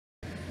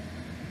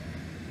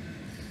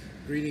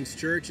Greetings,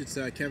 church. It's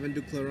Kevin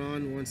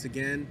Duclairon once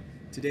again.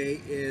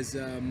 Today is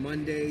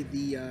Monday,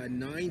 the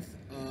 9th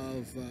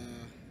of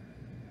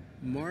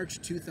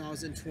March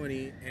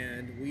 2020,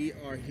 and we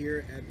are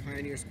here at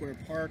Pioneer Square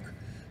Park.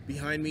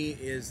 Behind me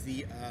is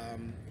the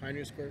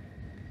Pioneer Square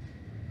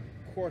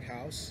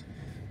Courthouse,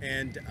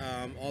 and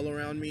all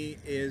around me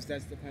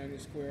that's the Pioneer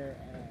Square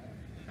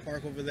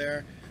Park over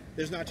there.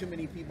 There's not too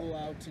many people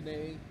out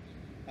today.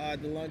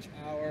 The lunch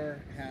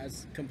hour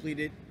has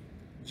completed.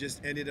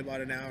 Just ended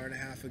about an hour and a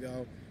half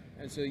ago,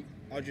 and so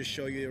I'll just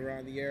show you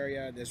around the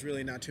area. There's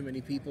really not too many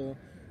people,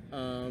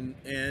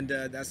 and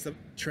that's the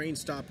train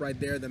stop right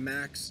there, the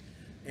Max.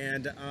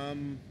 And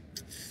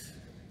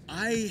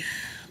I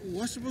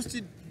was supposed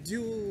to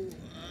do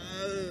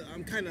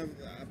I'm kind of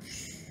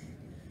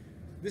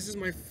this is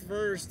my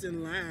first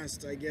and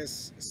last, I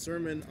guess,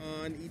 sermon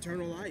on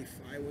eternal life.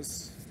 I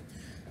was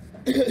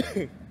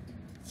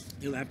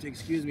you'll have to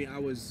excuse me. I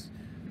was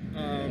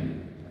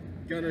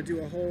gonna do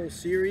a whole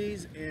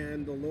series,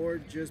 and the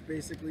Lord just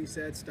basically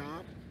said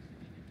stop.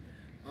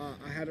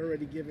 I had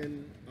already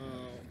given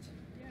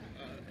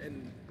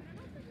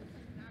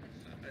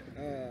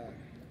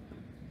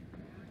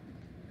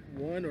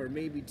one or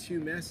maybe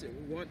two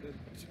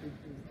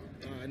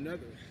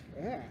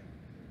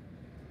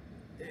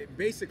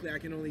basically I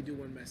can only do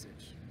one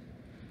message.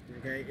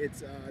 Okay,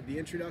 it's the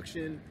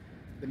introduction,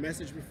 the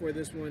message before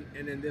this one,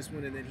 and then this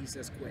one, and then he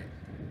says quit.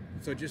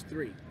 So just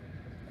three.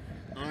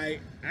 I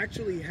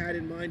actually had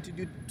in mind to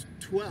do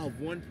 12,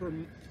 one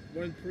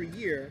per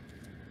year,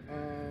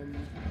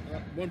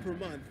 one per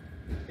month.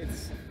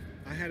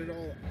 I had it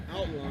all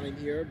outlined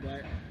here,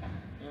 but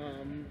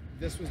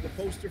this was the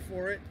poster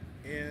for it,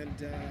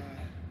 and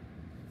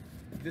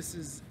this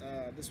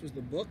was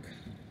the book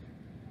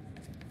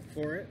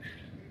for it.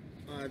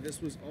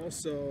 This was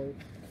also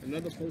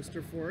another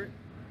poster for it,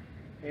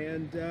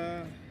 and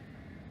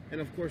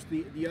of course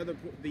the other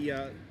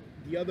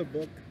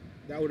book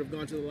that would have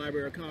gone to the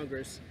Library of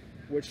Congress,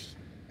 which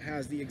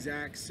has the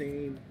exact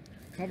same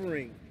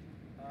covering.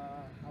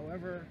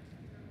 However,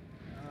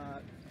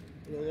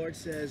 the Lord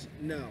says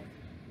no,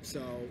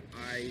 so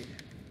I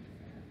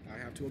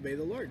have to obey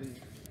the Lord and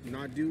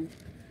not do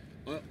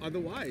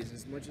otherwise.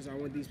 As much as I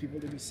want these people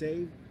to be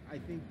saved, I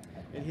think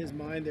in His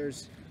mind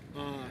there's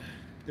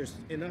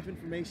enough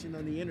information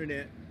on the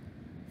internet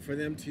for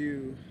them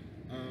to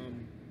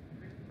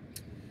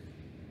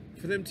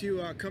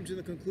come to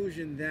the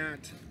conclusion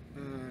that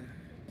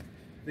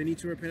they need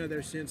to repent of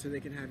their sins so they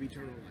can have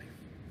eternal life.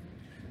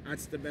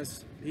 That's the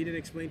best. He didn't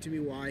explain to me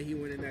why he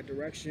went in that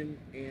direction,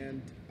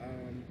 and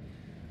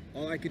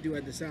all I could do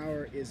at this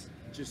hour is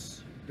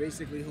just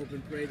basically hope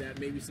and pray that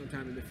maybe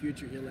sometime in the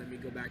future he'll let me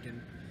go back and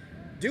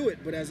do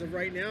it. But as of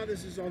right now,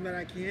 this is all that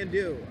I can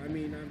do. I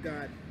mean,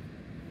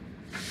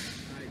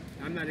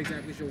 I'm not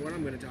exactly sure what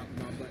I'm going to talk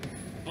about, but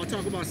I'll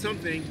talk about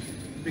something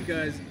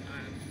because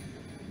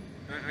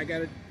I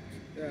got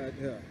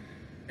to.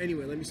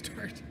 Anyway, let me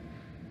start.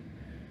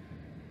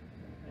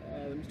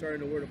 Let me start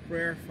in a word of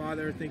prayer.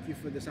 Father, thank you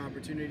for this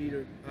opportunity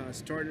to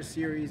start a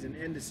series and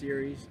end a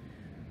series.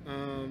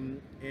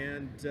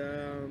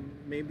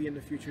 Maybe in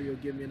the future you'll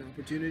give me an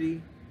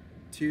opportunity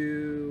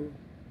to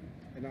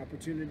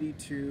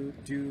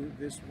do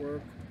this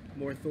work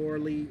more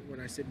thoroughly when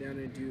I sit down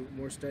and do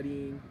more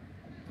studying.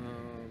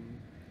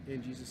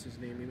 In Jesus'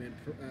 name, amen.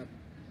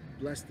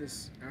 Bless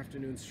this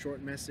afternoon's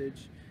short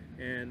message,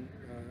 and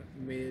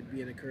may it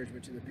be an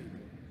encouragement to the people.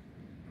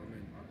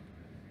 Amen.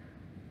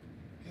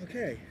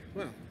 Okay,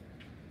 well,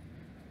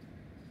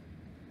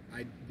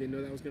 I didn't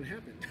know that was going to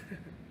happen.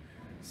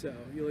 So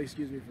you'll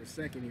excuse me for a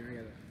second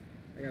here.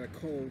 I got a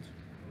cold,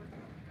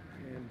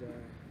 and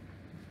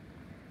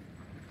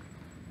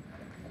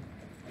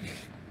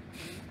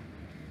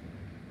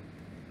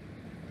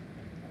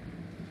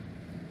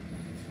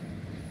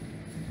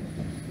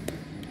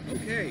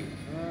okay.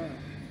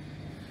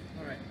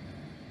 All right.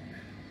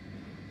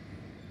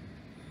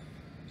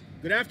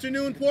 Good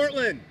afternoon,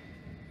 Portland.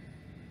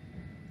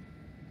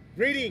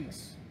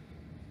 Greetings.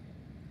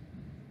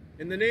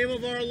 In the name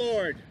of our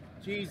Lord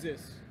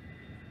Jesus.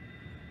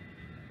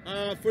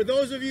 For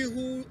those of you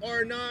who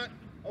are not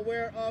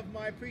aware of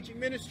my preaching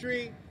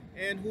ministry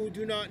and who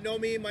do not know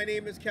me, my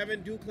name is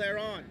Kevin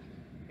Duclairon.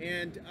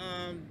 And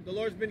the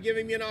Lord's been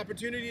giving me an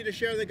opportunity to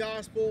share the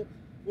gospel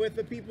with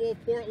the people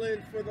of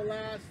Portland for the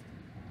last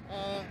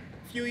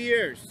few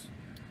years,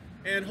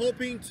 and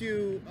hoping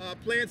to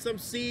plant some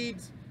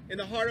seeds in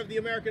the heart of the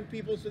American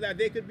people so that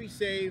they could be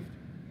saved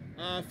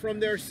from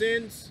their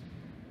sins,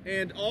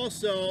 and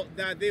also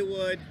that they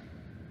would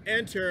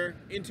enter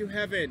into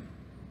heaven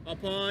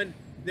upon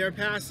their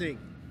passing.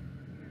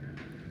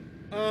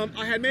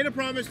 I had made a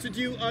promise to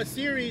do a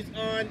series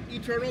on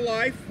eternal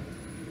life.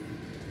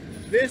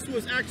 This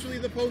was actually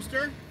the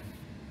poster,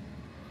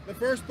 the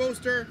first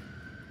poster,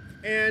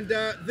 and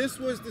this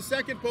was the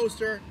second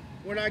poster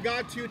when I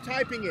got to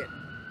typing it.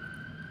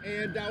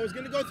 And I was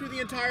going to go through the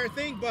entire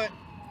thing, but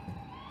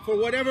for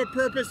whatever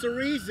purpose or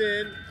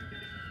reason,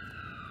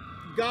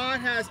 God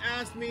has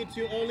asked me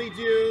to only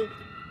do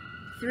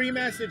 3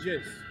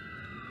 messages.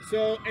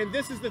 So, and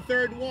this is the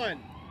third one.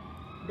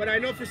 but I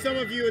know for some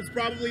of you it's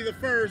probably the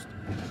first,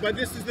 but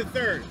this is the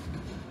third.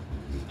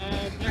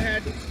 I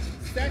had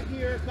sat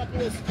here a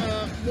couple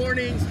of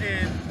mornings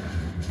and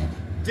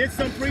did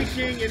some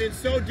preaching, and in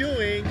so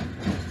doing,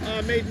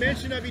 made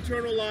mention of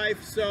eternal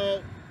life,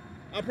 so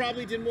I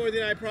probably did more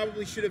than I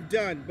probably should have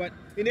done. But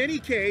in any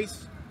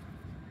case,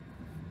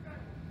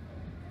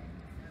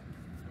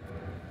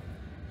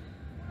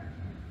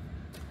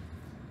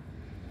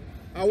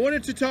 I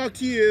wanted to talk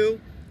to you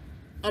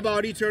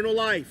about eternal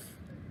life.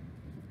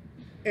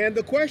 And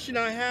the question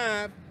I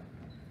have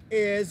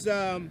is,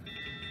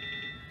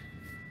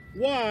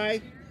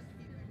 why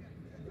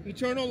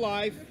eternal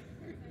life?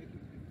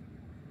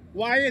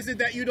 Why is it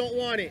that you don't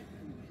want it?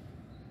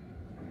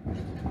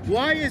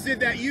 Why is it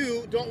that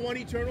you don't want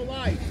eternal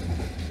life?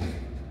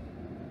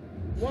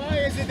 Why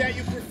is it that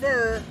you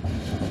prefer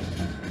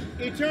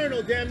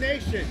eternal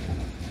damnation?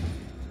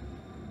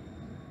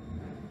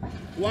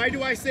 Why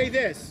do I say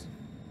this?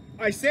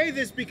 I say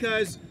this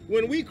because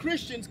when we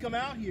Christians come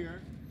out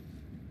here,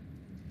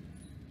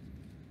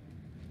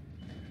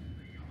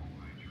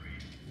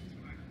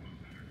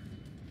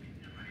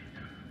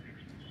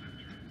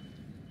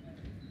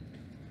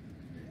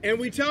 and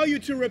we tell you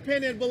to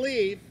repent and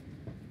believe,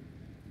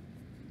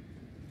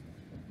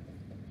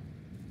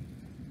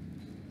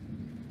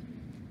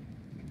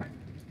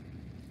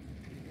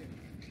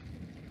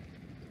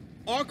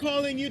 our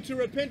calling you to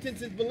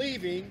repentance and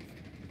believing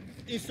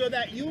is so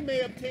that you may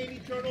obtain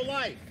eternal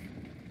life.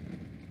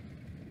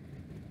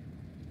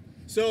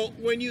 So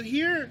when you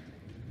hear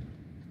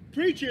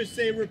preachers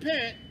say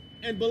repent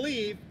and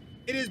believe,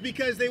 it is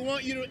because they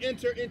want you to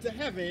enter into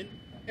heaven,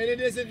 and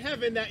it is in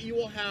heaven that you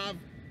will have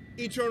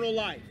eternal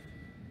life.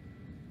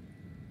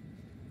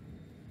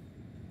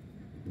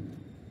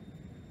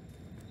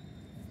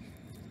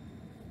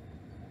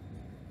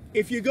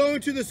 If you go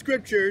into the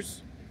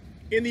scriptures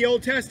in the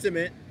Old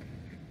Testament,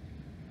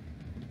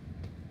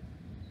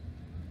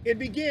 it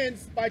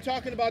begins by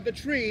talking about the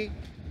tree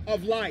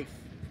of life.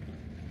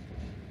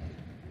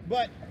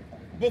 But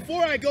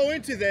before I go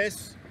into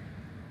this,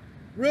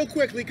 real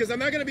quickly, because I'm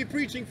not going to be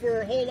preaching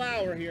for a whole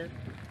hour here,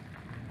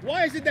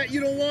 why is it that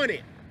you don't want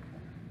it?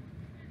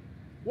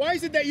 Why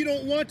is it that you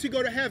don't want to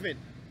go to heaven?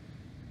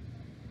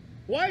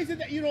 Why is it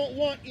that you don't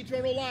want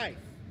eternal life?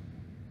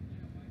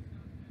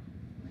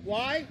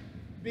 Why?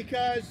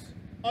 Because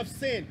of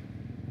sin.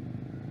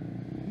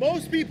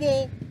 Most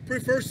people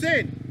prefer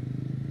sin.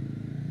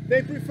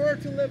 They prefer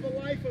to live a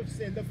life of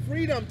sin, the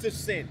freedom to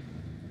sin.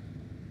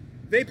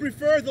 They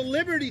prefer the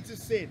liberty to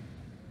sin.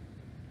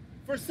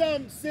 For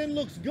some, sin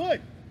looks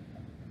good.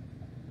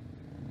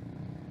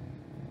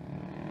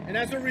 And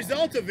as a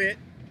result of it,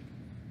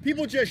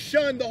 people just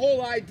shun the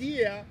whole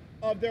idea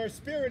of their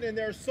spirit and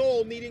their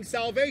soul needing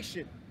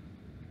salvation.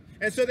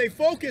 And so they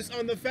focus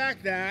on the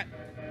fact that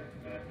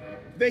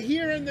the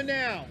here and the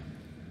now,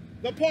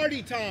 the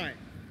party time,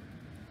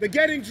 the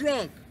getting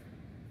drunk,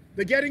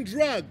 the getting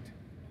drugged,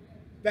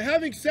 the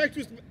having sex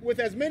with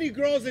as many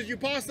girls as you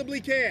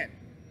possibly can,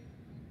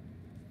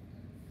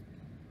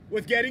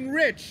 with getting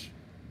rich.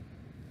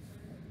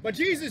 But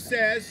Jesus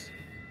says,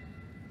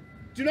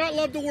 do not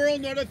love the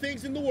world nor the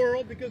things in the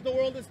world, because the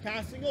world is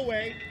passing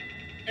away,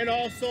 and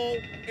also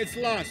its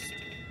lust.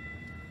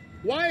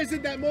 Why is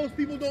it that most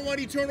people don't want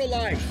eternal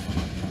life?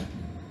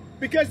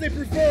 Because they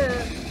prefer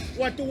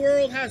what the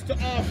world has to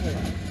offer.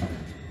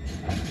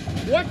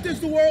 What does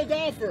the world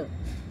offer?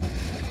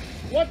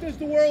 What does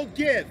the world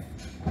give?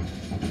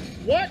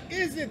 What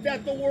is it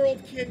that the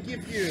world can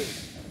give you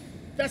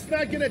that's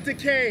not going to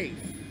decay?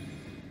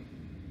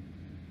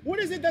 What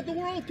is it that the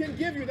world can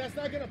give you that's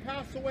not going to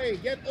pass away,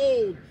 get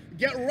old,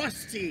 get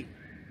rusty?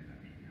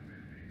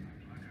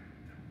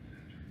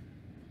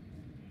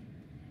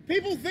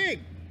 People think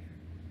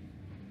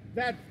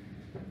that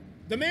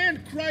the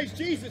man Christ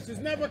Jesus is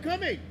never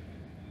coming,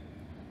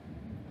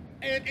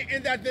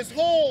 and that this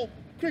whole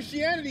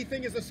Christianity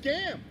thing is a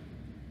scam.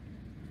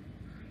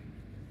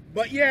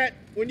 But yet,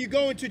 when you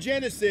go into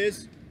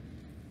Genesis,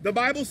 the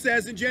Bible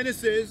says in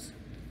Genesis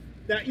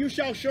that you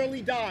shall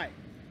surely die.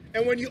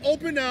 And when you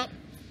open up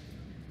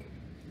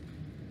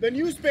the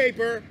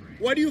newspaper,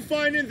 what do you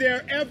find in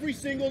there? Every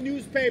single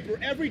newspaper,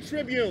 every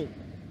Tribune.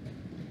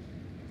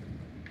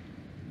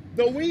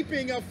 The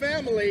weeping of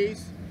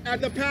families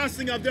at the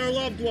passing of their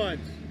loved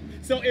ones.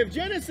 So if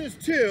Genesis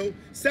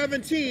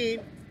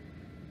 2:17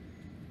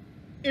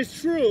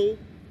 is true,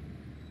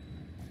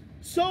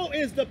 so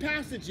is the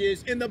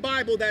passages in the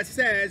Bible that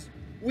says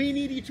we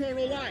need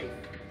eternal life.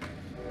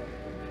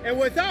 And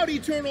without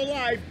eternal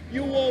life,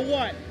 you will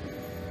what?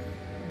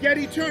 Get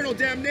eternal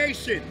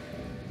damnation.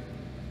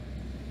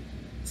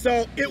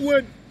 So it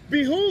would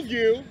behoove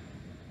you,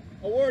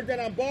 a word that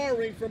I'm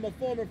borrowing from a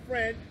former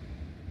friend,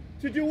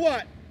 to do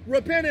what?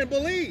 Repent and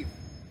believe.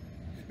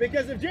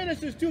 Because if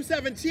Genesis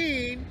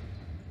 2:17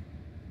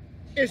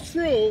 is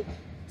true,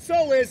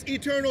 so is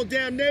eternal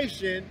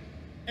damnation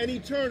and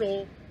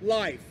eternal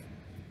life.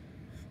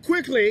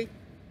 Quickly,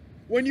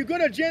 when you go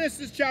to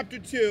Genesis chapter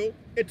 2,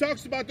 it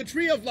talks about the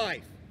tree of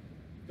life.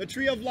 The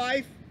tree of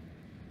life,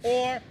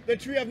 or the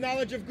tree of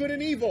knowledge of good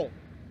and evil.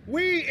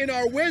 We, in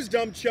our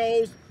wisdom,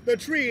 chose the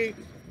tree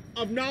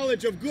of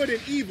knowledge of good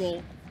and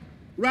evil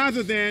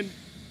rather than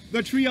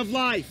the tree of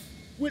life,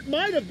 which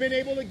might have been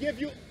able to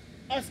give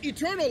us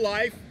eternal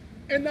life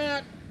and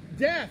not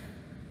death.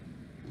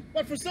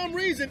 But for some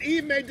reason,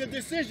 Eve made the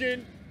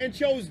decision and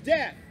chose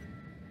death.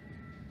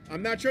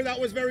 I'm not sure that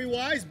was very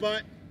wise,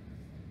 but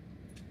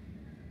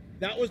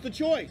that was the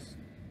choice.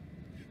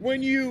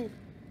 When you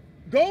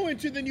go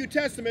into the New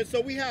Testament, so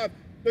we have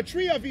the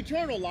tree of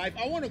eternal life.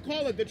 I want to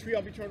call it the tree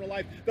of eternal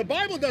life. The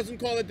Bible doesn't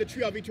call it the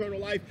tree of eternal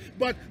life,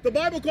 but the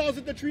Bible calls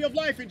it the tree of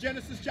life in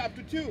Genesis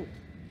chapter 2.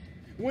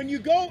 When you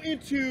go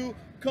into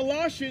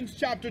Colossians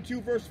chapter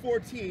 2, verse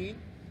 14,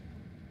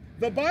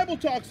 the Bible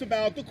talks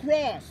about the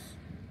cross,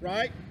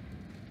 right?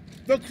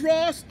 The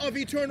cross of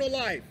eternal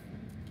life.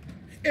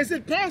 Is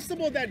it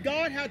possible that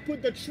God had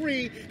put the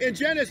tree in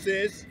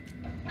Genesis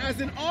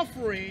as an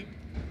offering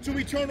to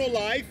eternal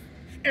life,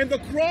 and the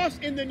cross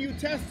in the New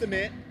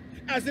Testament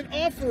as an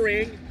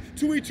offering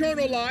to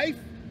eternal life,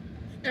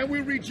 and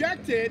we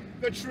rejected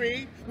the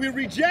tree, we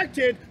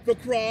rejected the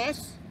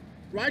cross,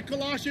 right?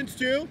 Colossians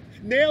 2,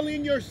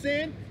 nailing your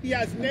sin. He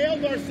has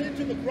nailed our sin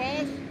to the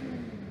cross,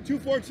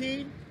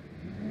 2:14.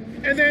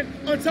 And then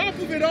on top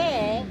of it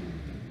all,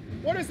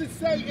 what does it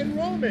say in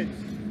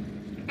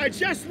Romans? I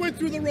just went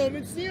through the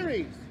Romans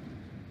series,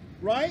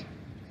 right?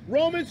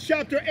 Romans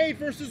chapter 8,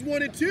 verses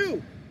 1 and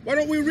 2. Why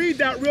don't we read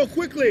that real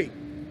quickly?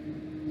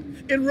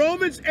 In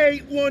Romans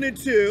 8, 1 and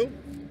 2,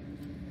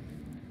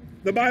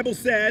 the Bible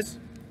says,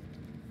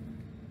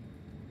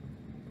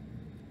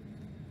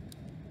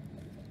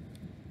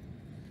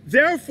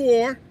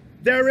 therefore,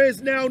 there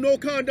is now no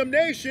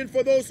condemnation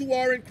for those who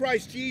are in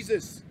Christ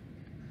Jesus.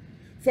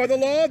 For the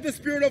law of the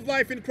Spirit of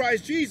life in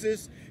Christ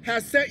Jesus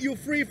has set you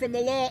free from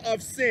the law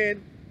of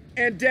sin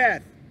and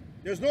death.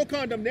 There's no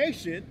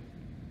condemnation.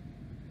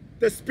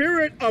 The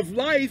Spirit of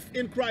life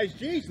in Christ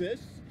Jesus,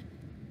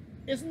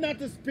 isn't that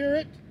the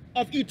Spirit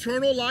of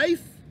eternal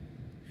life?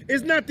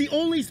 Isn't that the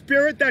only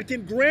Spirit that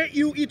can grant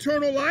you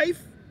eternal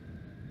life?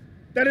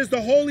 That is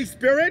the Holy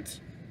Spirit.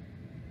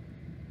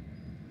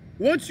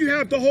 Once you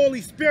have the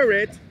Holy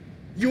Spirit,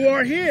 you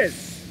are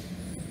His.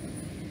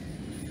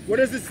 What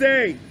does it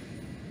say?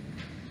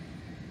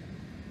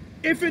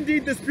 If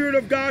indeed the Spirit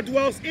of God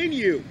dwells in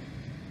you,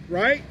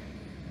 right?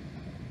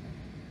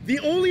 The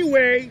only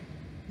way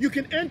you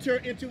can enter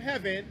into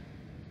heaven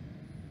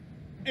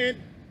and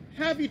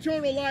have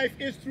eternal life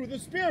is through the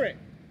Spirit.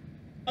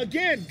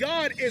 Again,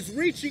 God is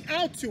reaching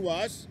out to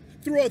us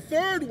through a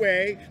third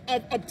way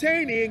of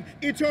obtaining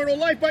eternal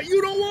life, but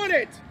you don't want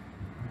it.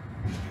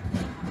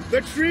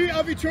 The tree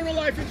of eternal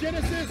life in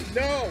Genesis?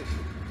 No.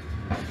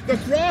 The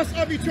cross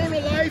of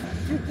eternal life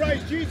through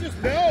Christ Jesus?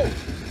 No.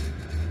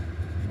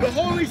 The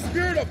Holy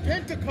Spirit of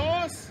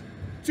Pentecost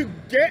to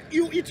get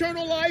you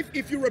eternal life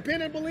if you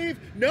repent and believe?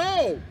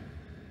 No.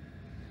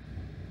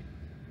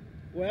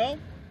 Well,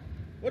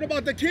 what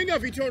about the King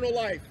of eternal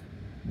life?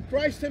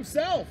 Christ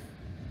Himself.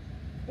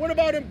 What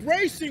about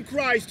embracing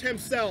Christ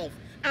Himself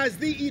as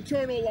the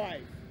eternal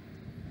life?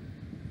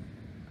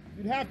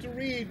 You'd have to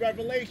read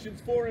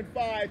Revelations 4 and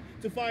 5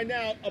 to find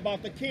out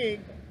about the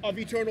King of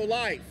eternal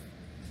life.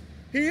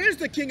 He is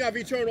the King of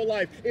eternal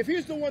life. If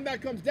He's the one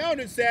that comes down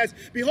and says,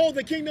 behold,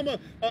 the kingdom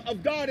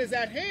of God is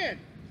at hand.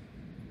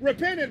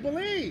 Repent and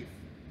believe.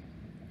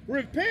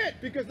 Repent,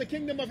 because the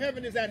kingdom of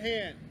heaven is at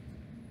hand.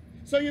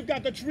 So you've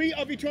got the tree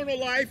of eternal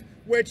life,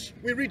 which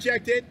we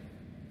rejected.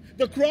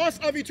 The cross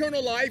of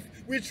eternal life,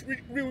 which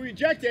we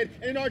rejected.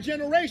 And in our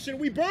generation,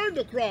 we burned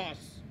the cross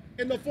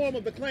in the form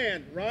of the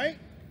Klan, right?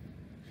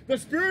 The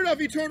Spirit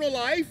of eternal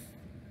life,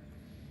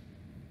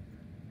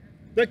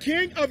 the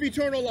King of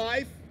eternal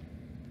life,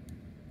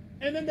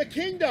 and then the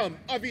kingdom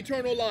of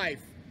eternal life.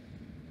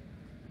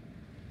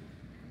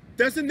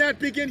 Doesn't that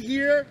begin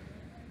here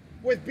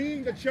with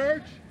being the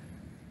church?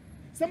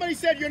 Somebody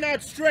said you're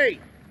not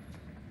straight.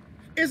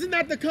 Isn't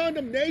that the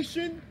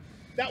condemnation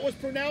that was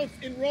pronounced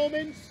in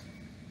Romans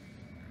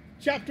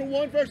chapter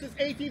 1, verses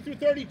 18 through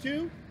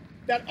 32?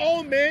 That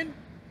all men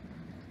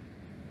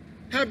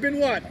have been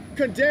what?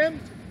 Condemned?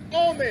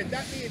 All men.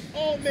 That means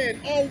all men,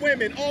 all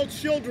women, all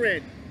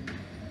children.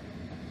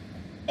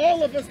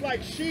 All of us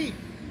like sheep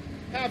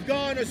have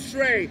gone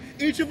astray.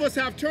 Each of us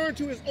have turned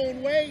to his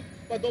own way,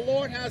 but the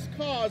Lord has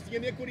caused the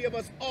iniquity of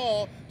us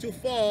all to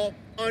fall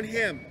on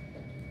Him.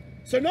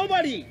 So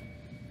nobody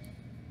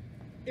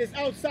is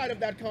outside of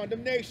that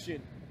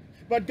condemnation.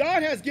 But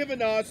God has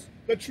given us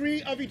the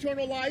tree of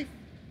eternal life,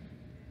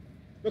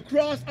 the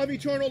cross of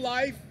eternal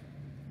life,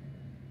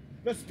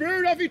 the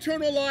Spirit of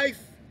eternal life,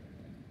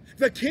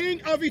 the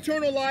King of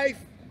eternal life,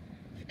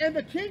 and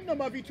the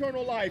kingdom of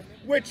eternal life,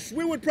 which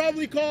we would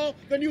probably call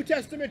the New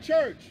Testament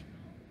church.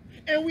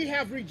 And we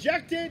have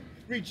rejected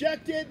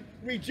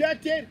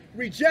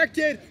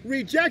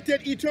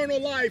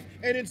eternal life,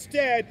 and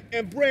instead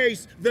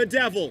embrace the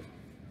devil.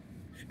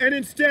 And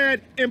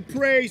instead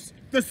embrace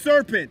the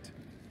serpent.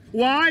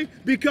 Why?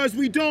 Because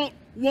we don't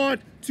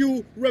want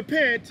to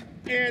repent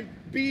and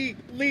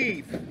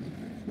believe.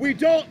 We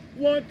don't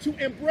want to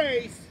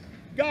embrace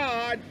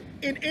God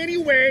in any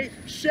way,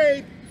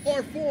 shape,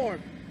 or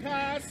form.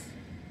 past,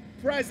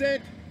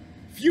 present,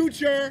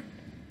 future,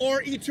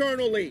 or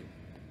eternally.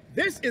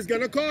 This is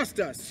going to cost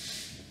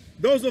us,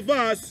 those of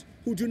us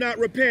who do not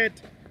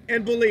repent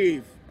and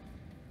believe.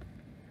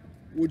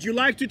 Would you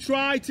like to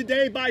try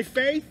today by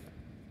faith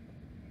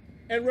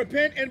and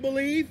repent and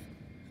believe?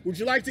 Would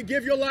you like to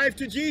give your life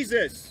to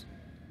Jesus?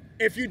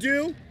 If you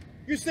do,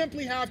 you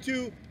simply have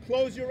to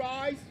close your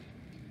eyes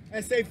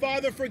and say,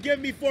 Father, forgive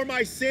me for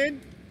my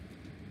sin.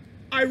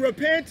 I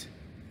repent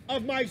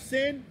of my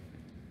sin.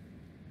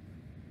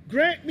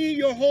 Grant me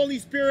your Holy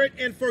Spirit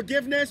and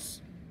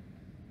forgiveness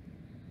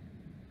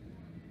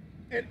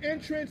and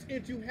entrance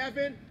into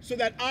heaven so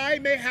that I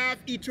may have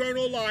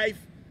eternal life.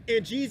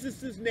 In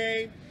Jesus'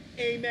 name,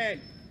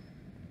 amen.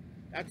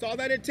 That's all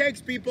that it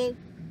takes, people.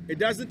 It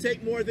doesn't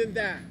take more than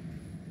that.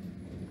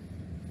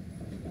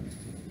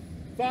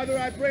 Father,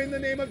 I pray in the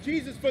name of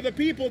Jesus for the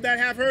people that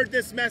have heard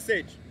this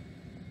message.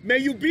 May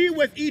you be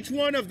with each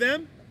one of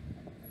them.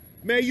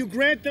 May you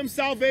grant them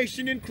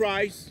salvation in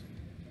Christ.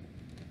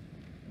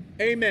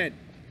 Amen.